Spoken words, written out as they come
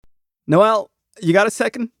Noelle, you got a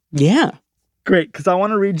second? Yeah. Great, because I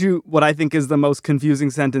want to read you what I think is the most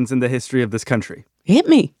confusing sentence in the history of this country. Hit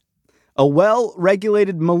me. A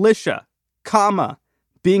well-regulated militia, comma,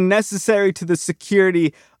 being necessary to the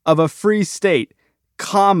security of a free state,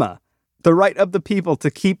 comma, the right of the people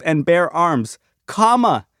to keep and bear arms,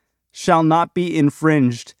 comma, shall not be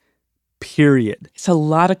infringed, period. It's a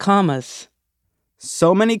lot of commas.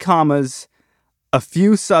 So many commas, a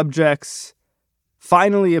few subjects,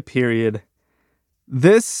 finally a period.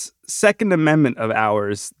 This Second Amendment of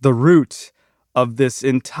ours, the root of this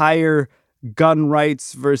entire gun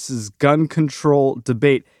rights versus gun control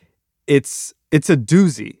debate, it's a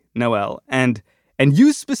doozy, Noelle. And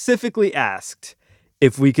you specifically asked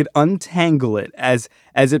if we could untangle it as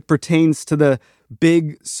it pertains to the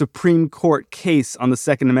big Supreme Court case on the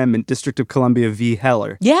Second Amendment, District of Columbia v.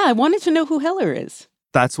 Heller. Yeah, I wanted to know who Heller is.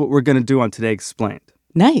 That's what we're going to do on Today Explained.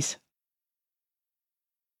 Nice.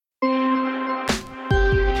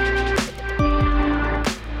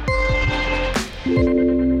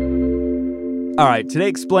 All right, Today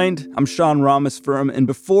Explained. I'm Sean Ramos Firm, and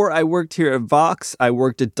before I worked here at Vox, I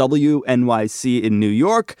worked at WNYC in New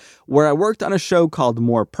York, where I worked on a show called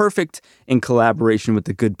More Perfect in collaboration with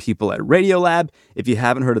the good people at Radiolab. If you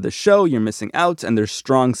haven't heard of the show, you're missing out, and there's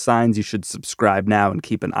strong signs you should subscribe now and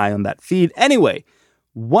keep an eye on that feed. Anyway,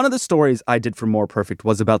 one of the stories I did for More Perfect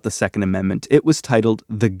was about the Second Amendment. It was titled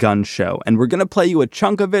The Gun Show, and we're going to play you a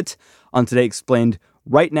chunk of it on Today Explained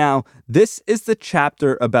right now. This is the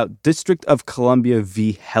chapter about District of Columbia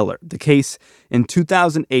v. Heller, the case in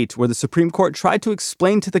 2008 where the Supreme Court tried to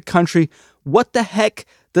explain to the country what the heck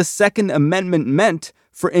the Second Amendment meant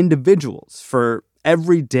for individuals, for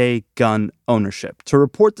everyday gun ownership. To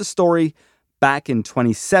report the story, back in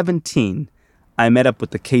 2017, I met up with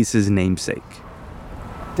the case's namesake.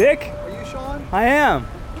 Dick? Are you Sean? I am.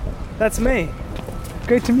 That's me.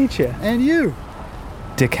 Great to meet you. And you?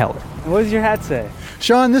 Dick Heller. What does your hat say?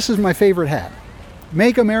 Sean, this is my favorite hat.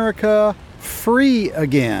 Make America free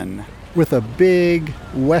again, with a big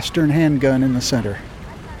Western handgun in the center.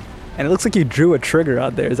 And it looks like you drew a trigger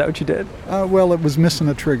out there. Is that what you did? Well, it was missing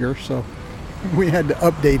a trigger, so we had to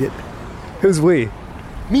update it. Who's we?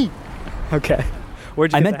 Me. Okay.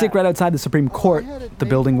 Where'd you I get met the Dick hat? right outside the Supreme Court, the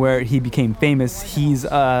building where he became famous. He's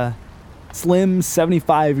a slim,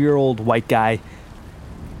 75-year-old white guy.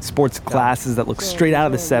 Sports glasses that look straight out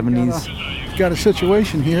of the 70s. Got a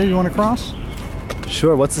situation here. You want to cross?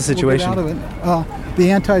 Sure, what's the situation? We'll get out of it. The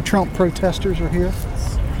anti-Trump protesters are here.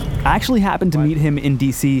 I actually happened to meet him in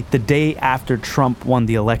D.C. the day after Trump won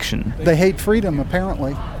the election. They hate freedom,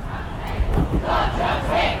 apparently.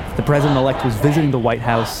 The president-elect was visiting the White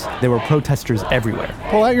House. There were protesters everywhere.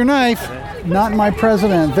 Pull out your knife. Not my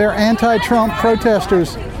president. They're anti-Trump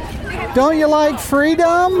protesters. Don't you like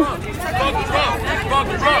freedom?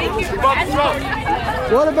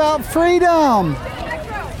 What about freedom?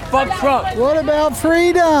 Fuck Trump. What about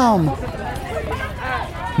freedom?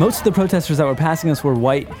 Most of the protesters that were passing us were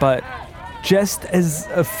white, but just as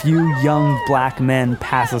a few young black men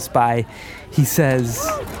pass us by, he says,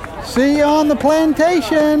 See you on the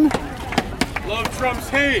plantation. Love Trump's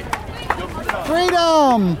hate.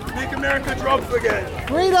 Freedom. Make America Trump again.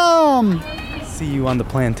 Freedom. See you on the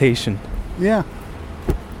plantation. Yeah.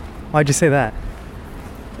 Why'd you say that?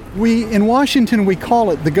 In Washington, we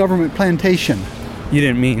call it the government plantation. You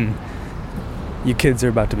didn't mean you kids are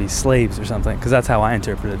about to be slaves or something, because that's how I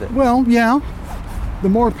interpreted it. Well, yeah. The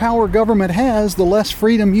more power government has, the less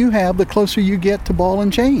freedom you have, the closer you get to ball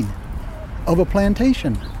and chain of a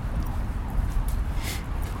plantation.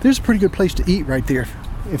 There's a pretty good place to eat right there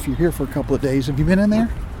if you're here for a couple of days. Have you been in there?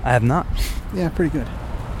 I have not. Yeah, pretty good.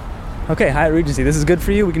 Okay, Hyatt Regency, this is good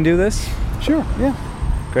for you? We can do this? Sure, yeah.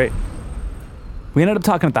 Great. we ended up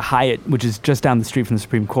talking at the Hyatt, which is just down the street from the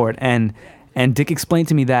Supreme Court, and Dick explained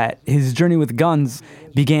to me that his journey with guns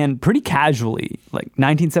began pretty casually. Like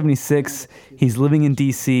 1976, he's living in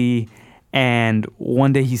D.C., and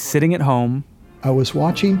one day he's sitting at home. I was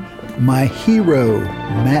watching my hero,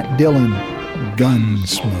 Matt Dillon,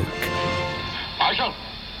 Gunsmoke. Marshal,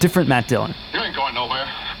 Different Matt Dillon. you ain't going nowhere.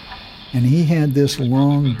 And he had this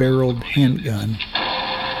long-barreled handgun.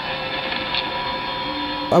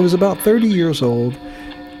 I was about 30 years old,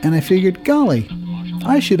 and I figured, golly,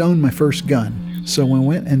 I should own my first gun. So I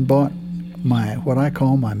went and bought what I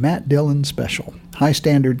call my Matt Dillon Special. High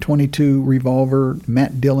standard .22 revolver,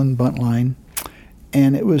 Matt Dillon buntline.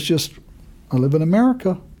 And it was just, I live in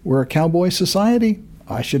America. We're a cowboy society.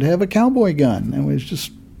 I should have a cowboy gun. It was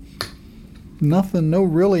just nothing, no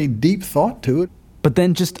really deep thought to it. But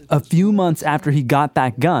then just a few months after he got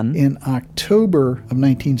that gun, In October of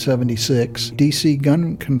 1976, D.C.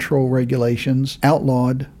 gun control regulations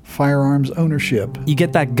outlawed firearms ownership. You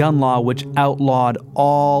get that gun law which outlawed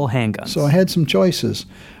all handguns. So I had some choices.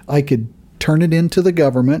 I could turn it into the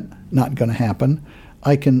government, not going to happen.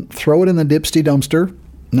 I can throw it in the dipsty dumpster,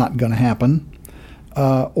 not going to happen.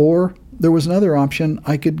 Or there was another option,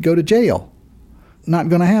 I could go to jail, not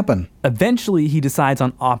going to happen. Eventually, he decides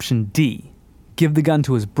on option D, give the gun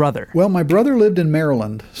to his brother. Well, my brother lived in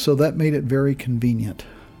Maryland, so that made it very convenient.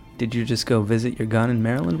 Did you just go visit your gun in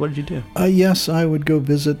Maryland? What did you do? Yes, I would go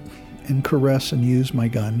visit and caress and use my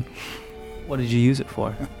gun. What did you use it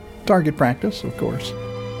for? Target practice, of course.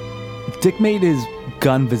 Dick made his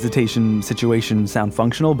gun visitation situation sound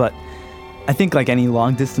functional, but I think like any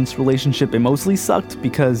long-distance relationship, it mostly sucked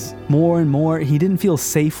because more and more he didn't feel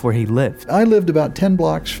safe where he lived. I lived about 10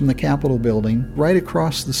 blocks from the Capitol building, right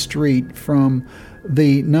across the street from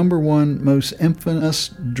the number one most infamous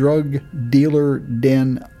drug dealer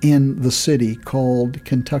den in the city called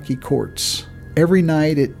Kentucky Courts. Every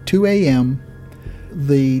night at 2 a.m.,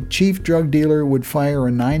 the chief drug dealer would fire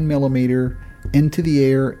a 9mm into the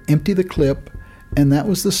air, empty the clip, and that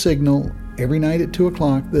was the signal every night at 2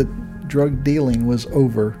 o'clock that drug dealing was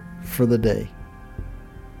over for the day.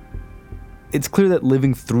 It's clear that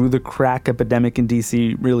living through the crack epidemic in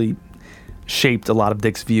D.C. really shaped a lot of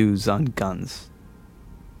Dick's views on guns.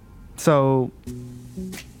 So,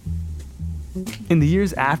 in the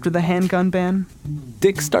years after the handgun ban,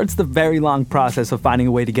 Dick starts the very long process of finding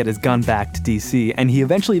a way to get his gun back to D.C., and he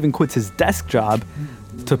eventually even quits his desk job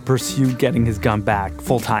to pursue getting his gun back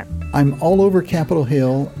full-time. I'm all over Capitol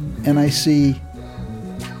Hill, and I see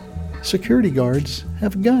security guards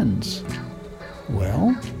have guns.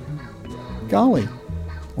 Well, golly,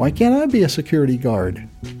 why can't I be a security guard?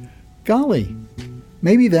 Golly,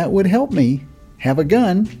 maybe that would help me have a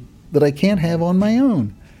gun that I can't have on my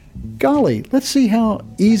own. Golly, let's see how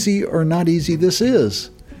easy or not easy this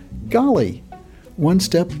is. Golly, one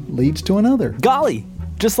step leads to another. Golly,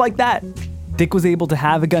 just like that. Dick was able to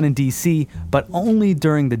have a gun in D.C., but only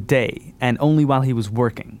during the day and only while he was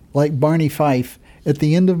working. Like Barney Fife, at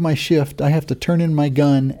the end of my shift, I have to turn in my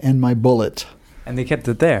gun and my bullet. And they kept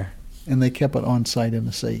it there. And they kept it on site in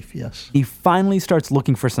a safe, yes. He finally starts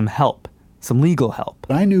looking for some help, some legal help.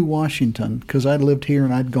 I knew Washington because I'd lived here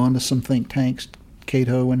and I'd gone to some think tanks,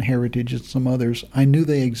 Cato and Heritage and some others. I knew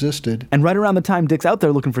they existed. And right around the time Dick's out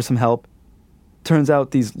there looking for some help, turns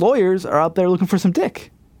out these lawyers are out there looking for some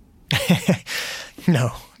Dick.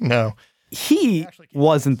 No. He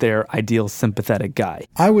wasn't their ideal sympathetic guy.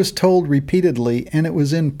 I was told repeatedly, and it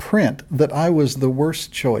was in print, that I was the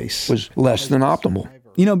worst choice. Was less than optimal.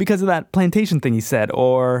 You know, because of that plantation thing he said,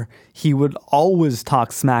 or he would always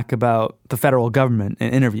talk smack about the federal government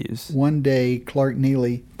in interviews. One day, Clark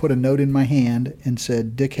Neely put a note in my hand and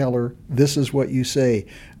said, "Dick Heller, this is what you say.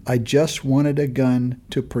 I just wanted a gun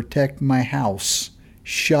to protect my house.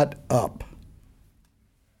 Shut up."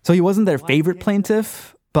 So he wasn't their favorite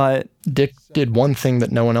plaintiff, but Dick did one thing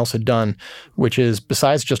that no one else had done, which is,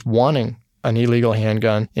 besides just wanting an illegal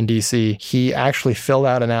handgun in D.C., he actually filled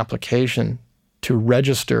out an application to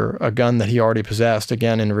register a gun that he already possessed,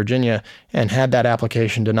 again in Virginia, and had that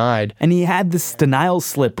application denied. And he had this denial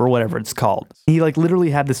slip or whatever it's called. He literally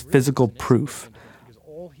had this physical proof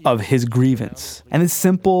of his grievance. And this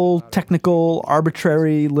simple, technical,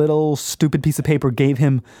 arbitrary, little, stupid piece of paper gave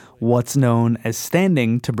him what's known as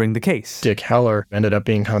standing to bring the case. Dick Heller ended up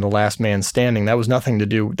being kind of the last man standing. That was nothing to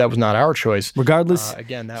do, that was not our choice. Regardless,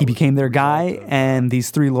 he became their guy, and these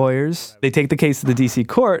three lawyers, they take the case to the D.C.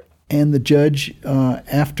 court. And the judge,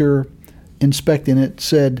 after inspecting it,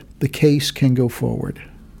 said, "The case can go forward."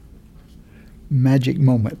 Magic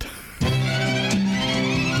moment.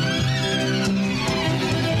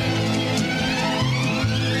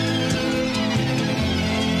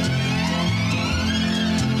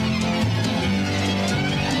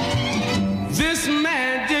 This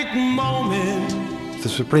magic moment. The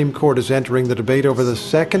Supreme Court is entering the debate over the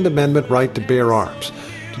Second Amendment right to bear arms.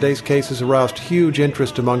 Today's case has aroused huge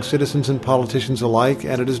interest among citizens and politicians alike,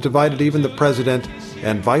 and it has divided even the president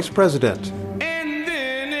and vice president. And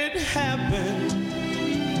then it happened.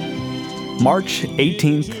 March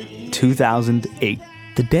 18th, 2008.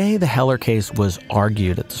 The day the Heller case was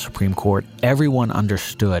argued at the Supreme Court, everyone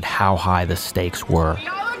understood how high the stakes were. We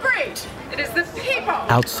all agreed. It is the people.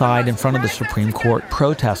 Outside in front of the Supreme Court,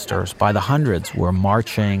 protesters by the hundreds were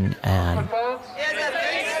marching and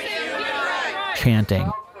chanting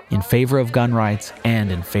in favor of gun rights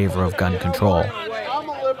and in favor of gun control.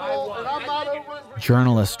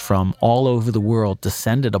 Journalists from all over the world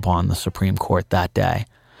descended upon the Supreme Court that day,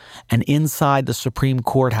 and inside the Supreme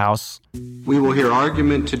Court House. We will hear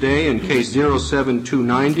argument today in case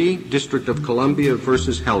 07290, District of Columbia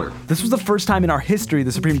versus Heller. This was the first time in our history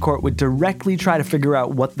the Supreme Court would directly try to figure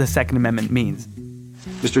out what the Second Amendment means.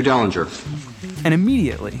 Mr. Dellinger. And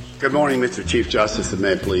immediately, good morning, Mr. Chief Justice, and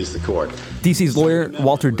may it please the court. D.C.'s lawyer,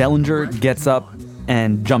 Walter Dellinger, gets up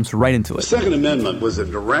and jumps right into it. The Second Amendment was a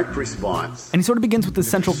direct response. And he sort of begins with this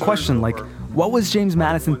central question, like, what was James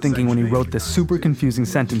Madison thinking when he wrote this super confusing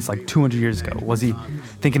sentence like 200 years ago? Was he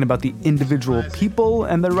thinking about the individual people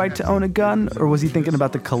and their right to own a gun, or was he thinking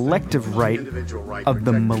about the collective right of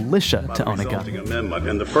the militia to own a gun? Amendment.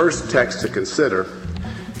 And the first text to consider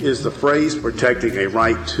is the phrase protecting a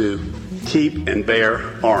right to keep and bear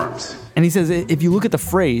arms. And he says, if you look at the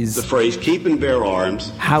phrase keep and bear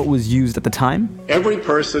arms, how it was used at the time, every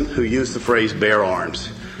person who used the phrase bear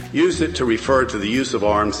arms used it to refer to the use of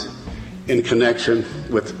arms in connection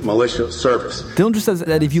with militia service. Dillinger says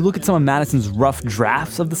that if you look at some of Madison's rough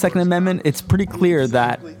drafts of the Second Amendment, it's pretty clear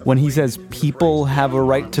that when he says people have a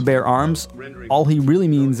right to bear arms, all he really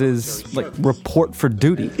means is, like, report for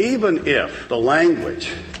duty. Even if the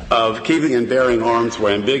language of keeping and bearing arms were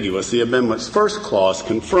ambiguous, the amendment's first clause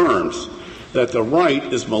confirms that the right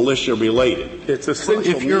is militia-related. It's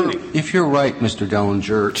essential meaning. If you're right, Mr.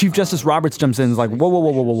 Dellinger... Chief Justice Roberts jumps in and is like,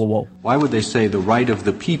 whoa. Why would they say the right of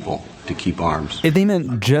the people to keep arms? If they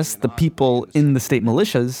meant just the people in the state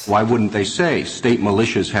militias... Why wouldn't they say state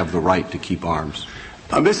militias have the right to keep arms?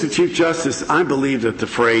 Mr. Chief Justice, I believe that the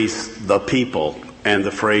phrase the people and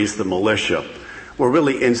the phrase the militia were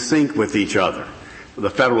really in sync with each other. The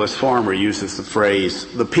Federalist Farmer uses the phrase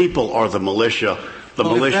the people are the militia. The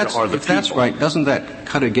militia are the people. If that's right, doesn't that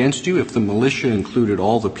cut against you? If the militia included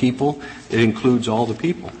all the people, it includes all the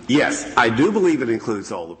people. Yes, I do believe it includes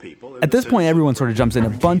all the people. At this point, everyone sort of jumps in. A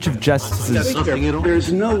bunch of justices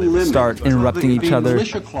there's no limit. Start interrupting each other.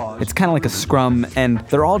 It's kind of like a scrum, and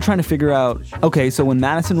they're all trying to figure out, okay, so when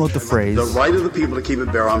Madison wrote the phrase... the right of the people to keep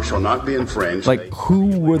and bear arms shall not be infringed. Like,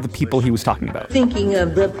 who were the people he was talking about? Thinking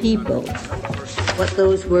of the people, what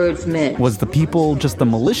those words meant. Was the people just the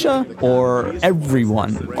militia, or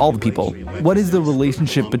everyone, all the people? What is the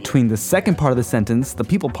relationship between the second part of the sentence, the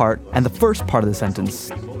people part, and the first part of the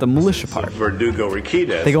sentence, the militia part? Verdugo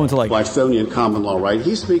Riquidez, they go into like Blackstonian common law, right?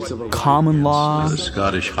 He speaks of common law, the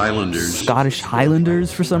Scottish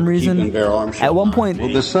Highlanders for some reason. At one point,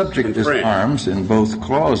 the subject is arms in both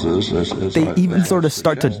clauses. They even sort of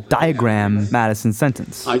start to diagram Madison's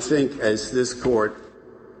sentence. I think as this court...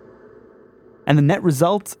 And the net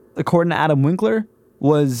result, according to Adam Winkler,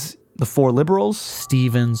 was the four liberals,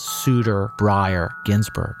 Stevens, Souter, Breyer,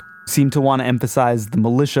 Ginsburg, seemed to want to emphasize the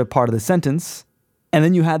militia part of the sentence. And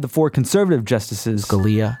then you had the four conservative justices,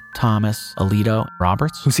 Scalia, Thomas, Alito,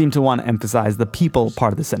 Roberts, who seemed to want to emphasize the people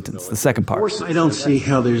part of the sentence, the second part. I don't see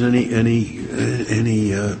how there's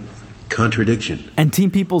any contradiction. And Team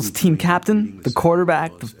People's team captain, the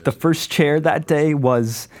quarterback, the first chair that day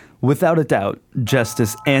was, without a doubt,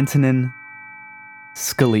 Justice Antonin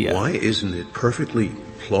Scalia. Why isn't it perfectly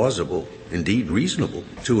plausible, indeed reasonable,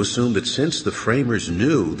 to assume that since the framers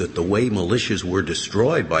knew that the way militias were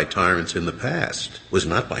destroyed by tyrants in the past was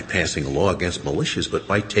not by passing a law against militias, but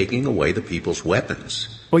by taking away the people's weapons?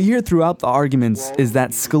 What you hear throughout the arguments is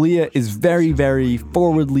that Scalia is very, very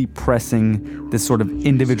forwardly pressing this sort of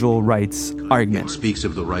individual rights argument. It speaks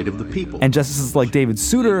of the right of the people. And justices like David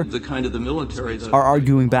Souter are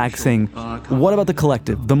arguing back saying, what about the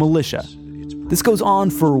collective, the militia? This goes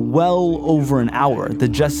on for well over an hour. The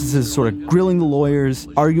justices sort of grilling the lawyers,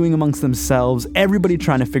 arguing amongst themselves, everybody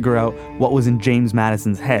trying to figure out what was in James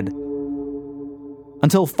Madison's head.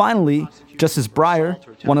 Until finally, Justice Breyer,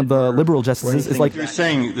 one of the liberal justices, is like, you're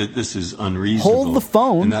saying that this is unreasonable. Hold the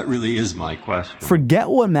phone. And that really is my question. Forget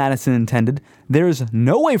what Madison intended. There's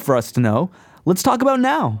no way for us to know. Let's talk about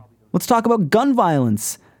now. Let's talk about gun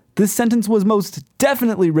violence. This sentence was most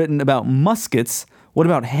definitely written about muskets. What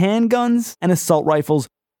about handguns and assault rifles?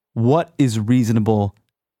 What is reasonable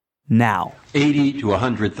now? 80 to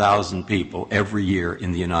 100,000 people every year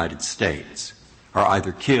in the United States are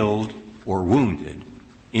either killed or wounded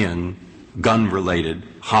in gun-related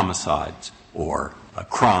homicides or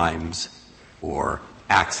crimes or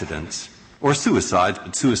accidents or suicides,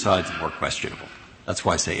 but suicides are more questionable. That's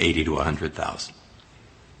why I say 80 to 100,000.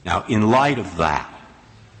 Now, in light of that,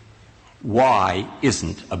 why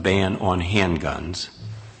isn't a ban on handguns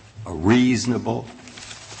a reasonable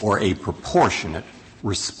or a proportionate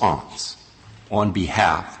response on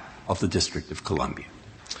behalf of the District of Columbia?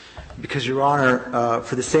 Because, Your Honor,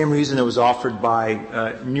 for the same reason it was offered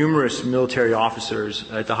by numerous military officers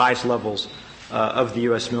at the highest levels of the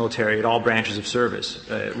U.S. military at all branches of service.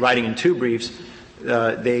 Writing in two briefs,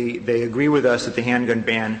 They agree with us that the handgun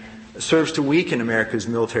ban serves to weaken America's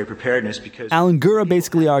military preparedness because... Alan Gura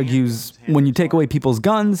basically argues when you take away people's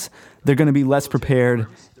guns, they're going to be less prepared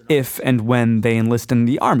if and when they enlist in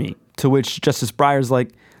the Army, to which Justice Breyer's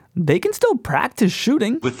like, they can still practice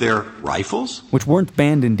shooting. With their rifles? Which weren't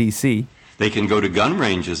banned in D.C. They can go to gun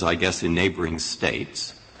ranges, I guess, in neighboring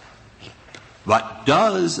states. But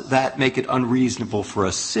does that make it unreasonable for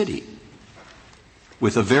a city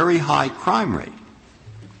with a very high crime rate,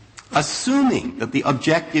 assuming that the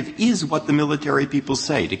objective is what the military people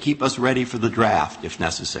say, to keep us ready for the draft if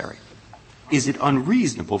necessary? Is it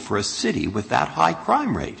unreasonable for a city with that high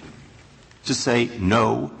crime rate to say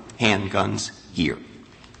no handguns here?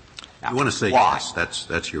 Now, you want to say yes,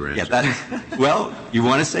 that's your answer. Yeah, well, you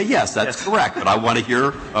want to say yes, that's correct, but I want to hear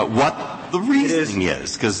what the reasoning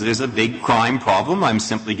is, because there's a big crime problem. I'm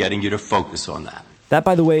simply getting you to focus on that. That,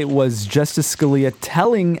 by the way, was Justice Scalia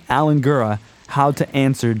telling Alan Gura how to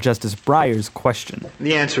answer Justice Breyer's question.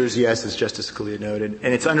 The answer is yes, as Justice Scalia noted,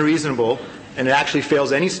 and it's unreasonable, and it actually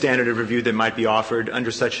fails any standard of review that might be offered under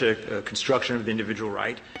such a construction of the individual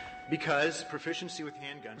right, because proficiency with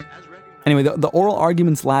handguns, as recognized... Anyway, the oral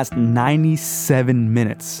arguments last 97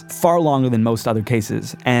 minutes, far longer than most other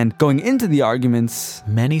cases. And going into the arguments...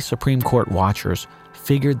 Many Supreme Court watchers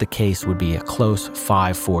figured the case would be a close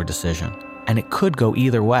 5-4 decision, and it could go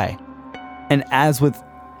either way. And as with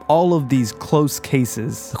all of these close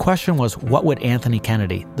cases... The question was, what would Anthony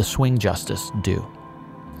Kennedy, the swing justice, do?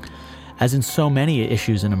 As in so many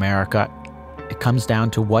issues in America, it comes down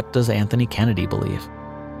to what does Anthony Kennedy believe?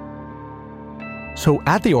 So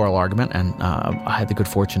at the oral argument, and I had the good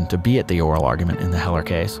fortune to be at the oral argument in the Heller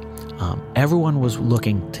case, everyone was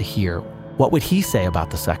looking to hear what would he say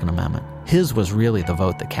about the Second Amendment. His was really the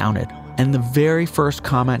vote that counted. And the very first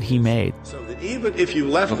comment he made... So that even if you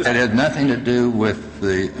left... It had nothing to do with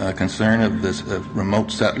the concern of this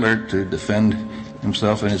remote settler to defend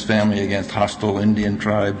himself and his family against hostile Indian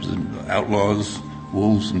tribes and outlaws,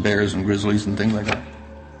 wolves and bears and grizzlies and things like that.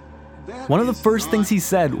 One of the first things he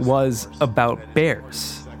said was about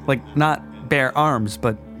bears. Like, not bear arms,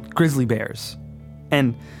 but grizzly bears.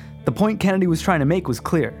 And the point Kennedy was trying to make was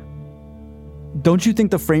clear. Don't you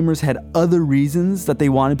think the framers had other reasons that they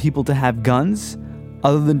wanted people to have guns,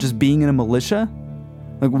 other than just being in a militia?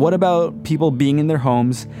 Like, what about people being in their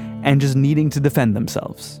homes and just needing to defend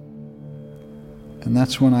themselves? And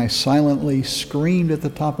that's when I silently screamed at the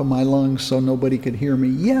top of my lungs so nobody could hear me,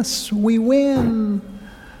 "Yes, we win!" ...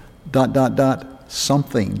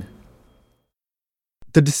 something.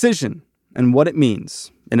 The decision and what it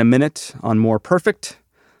means in a minute on More Perfect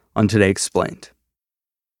on Today Explained.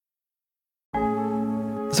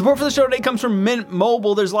 Support for the show today comes from Mint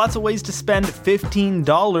Mobile. There's lots of ways to spend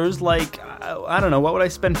 $15. Like, I don't know, what would I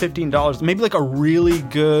spend $15? Maybe like a really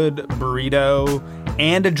good burrito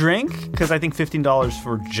and a drink, because I think $15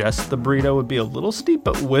 for just the burrito would be a little steep,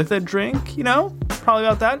 but with a drink, you know, probably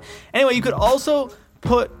about that. Anyway, you could also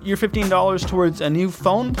put your $15 towards a new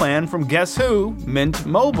phone plan from guess who? Mint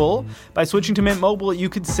Mobile. By switching to Mint Mobile, you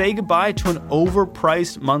could say goodbye to an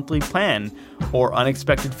overpriced monthly plan or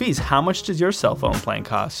unexpected fees. How much does your cell phone plan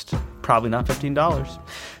cost? Probably not $15.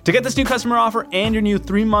 To get this new customer offer and your new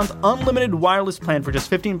 3-month unlimited wireless plan for just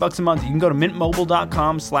 $15 a month, you can go to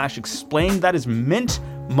mintmobile.com/explained. That is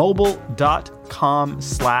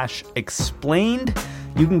mintmobile.com/explained.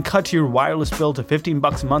 You can cut your wireless bill to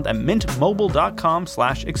 $15 a month at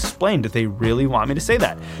mintmobile.com/explained if they really want me to say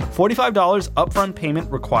that. $45 upfront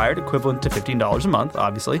payment required, equivalent to $15 a month,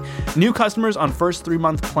 obviously. New customers on first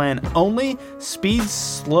 3-month plan only. Speeds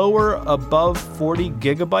slower above 40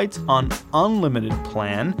 gigabytes on unlimited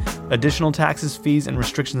plan. Additional taxes, fees, and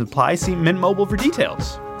restrictions apply. See Mint Mobile for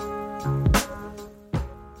details.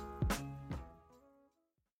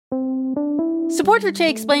 Support for Today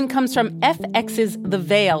Explained comes from FX's The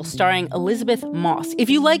Veil, starring Elizabeth Moss. If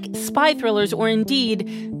you like spy thrillers or indeed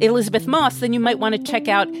Elizabeth Moss, then you might want to check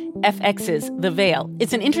out FX's The Veil.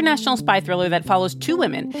 It's an international spy thriller that follows 2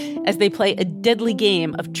 women as they play a deadly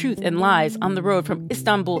game of truth and lies on the road from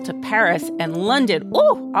Istanbul to Paris and London.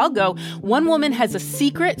 Oh, I'll go. One woman has a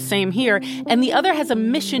secret, same here, and the other has a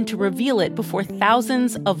mission to reveal it before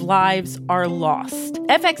thousands of lives are lost.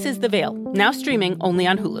 FX's The Veil, now streaming only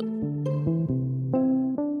on Hulu.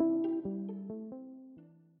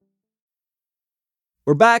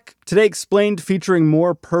 We're back. Today Explained, featuring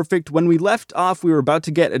More Perfect. When we left off, we were about to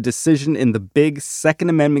get a decision in the big Second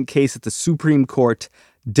Amendment case at the Supreme Court,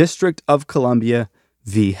 District of Columbia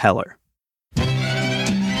v. Heller.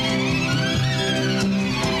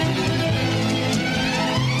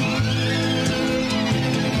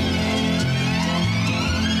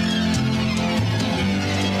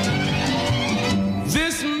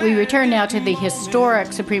 We return now to the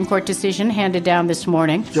historic Supreme Court decision handed down this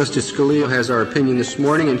morning. Justice Scalia has our opinion this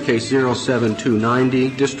morning in case 07290,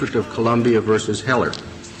 District of Columbia versus Heller.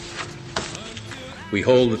 We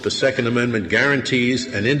hold that the Second Amendment guarantees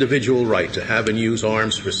an individual right to have and use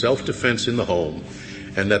arms for self-defense in the home,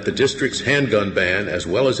 and that the district's handgun ban, as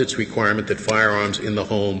well as its requirement that firearms in the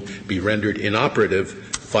home be rendered inoperative,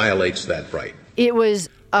 violates that right. It was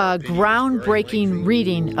a groundbreaking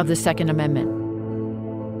reading of the Second Amendment.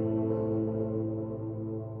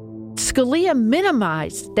 Scalia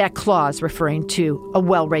minimized that clause referring to a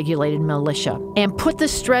well-regulated militia and put the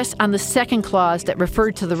stress on the second clause that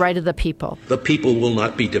referred to the right of the people. The people will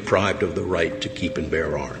not be deprived of the right to keep and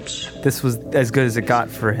bear arms. This was as good as it got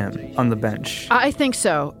for him on the bench. I think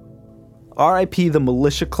so. R.I.P. the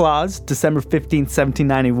Militia Clause, December 15,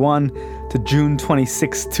 1791 to June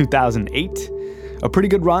 26, 2008. A pretty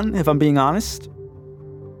good run, if I'm being honest.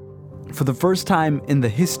 For the first time in the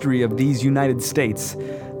history of these United States,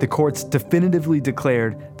 the courts definitively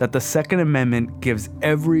declared that the Second Amendment gives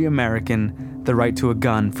every American the right to a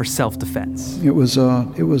gun for self-defense. It was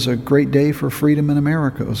a great day for freedom in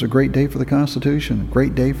America. It was a great day for the Constitution, a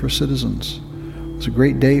great day for citizens. It was a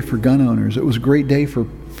great day for gun owners. It was a great day for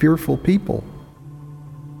fearful people.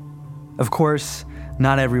 Of course,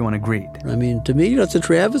 not everyone agreed. I mean, to me, that's a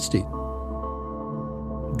travesty.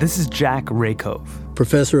 This is Jack Rakove,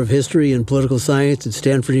 professor of history and political science at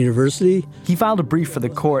Stanford University. He filed a brief for the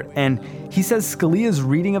court, and he says Scalia's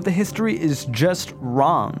reading of the history is just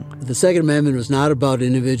wrong. The Second Amendment was not about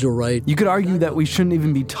individual right. You could argue that we shouldn't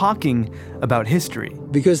even be talking about history.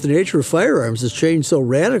 Because the nature of firearms has changed so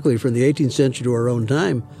radically from the 18th century to our own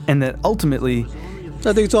time. And that ultimately,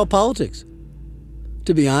 I think it's all politics,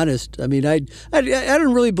 to be honest. I mean, I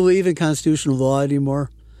don't really believe in constitutional law anymore.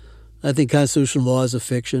 I think constitutional law is a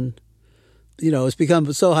fiction. You know, it's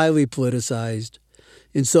become so highly politicized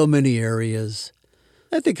in so many areas.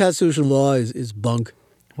 I think constitutional law is bunk.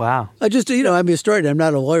 Wow. I'm a historian. I'm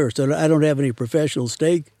not a lawyer, so I don't have any professional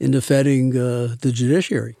stake in defending the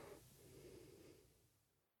judiciary.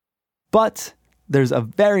 But there's a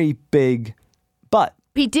very big but.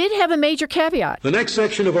 He did have a major caveat. The next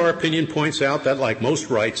section of our opinion points out that, like most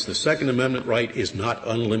rights, the Second Amendment right is not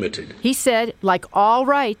unlimited. He said, like all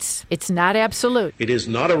rights, it's not absolute. It is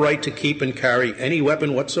not a right to keep and carry any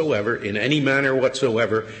weapon whatsoever, in any manner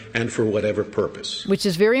whatsoever, and for whatever purpose. Which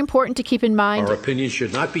is very important to keep in mind. Our opinion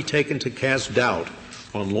should not be taken to cast doubt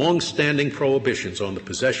on long-standing prohibitions on the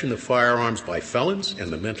possession of firearms by felons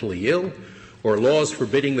and the mentally ill, or laws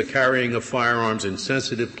forbidding the carrying of firearms in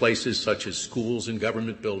sensitive places such as schools and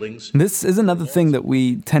government buildings. This is another thing that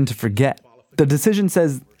we tend to forget. The decision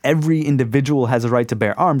says every individual has a right to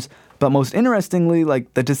bear arms, but most interestingly,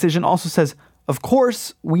 the decision also says, of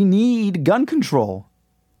course, we need gun control.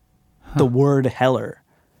 The word Heller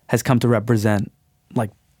has come to represent,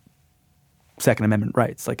 Second Amendment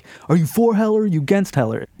rights. Are you for Heller? Are you against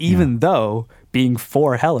Heller? Even though being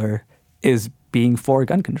for Heller is being for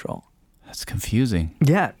gun control. That's confusing.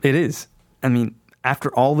 Yeah, it is. I mean,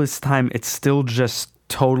 after all this time, it's still just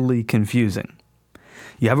totally confusing.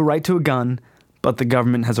 You have a right to a gun, but the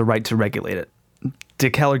government has a right to regulate it.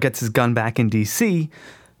 Dick Heller gets his gun back in D.C.,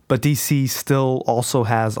 but D.C. still also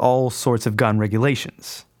has all sorts of gun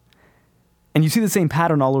regulations. And you see the same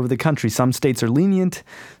pattern all over the country. Some states are lenient,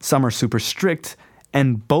 some are super strict,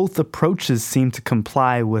 and both approaches seem to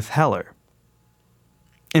comply with Heller.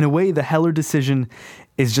 In a way, the Heller decision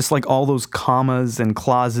is just like all those commas and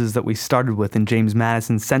clauses that we started with in James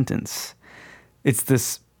Madison's sentence. It's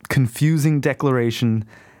this confusing declaration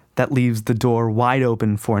that leaves the door wide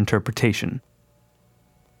open for interpretation.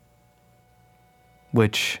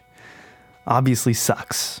 Which obviously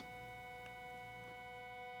sucks.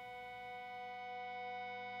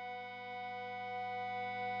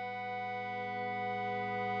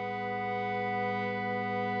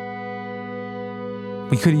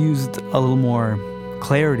 We could have used a little more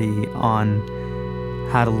clarity on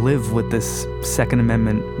how to live with this Second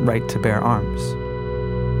Amendment right to bear arms.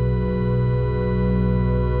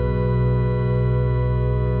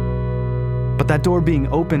 But that door being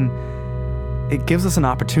open, it gives us an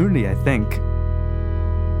opportunity, I think.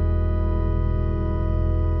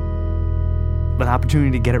 An opportunity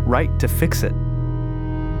to get it right, to fix it.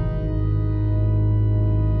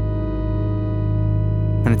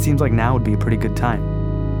 And it seems like now would be a pretty good time.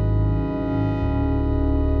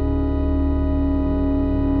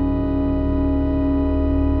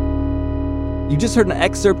 You just heard an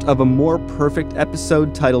excerpt of a More Perfect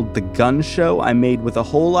episode titled The Gun Show I made with a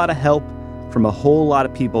whole lot of help from a whole lot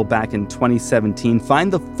of people back in 2017.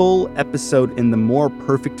 Find the full episode in the More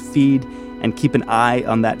Perfect feed and keep an eye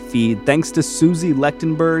on that feed. Thanks to Susie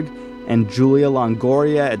Lechtenberg and Julia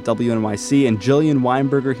Longoria at WNYC and Jillian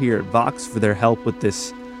Weinberger here at Vox for their help with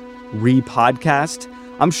this re-podcast.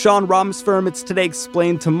 I'm Sean Rameswaram. It's Today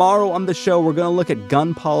Explained. Tomorrow on the show, we're going to look at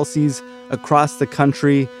gun policies across the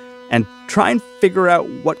country and try and figure out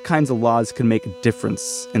what kinds of laws can make a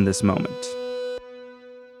difference in this moment.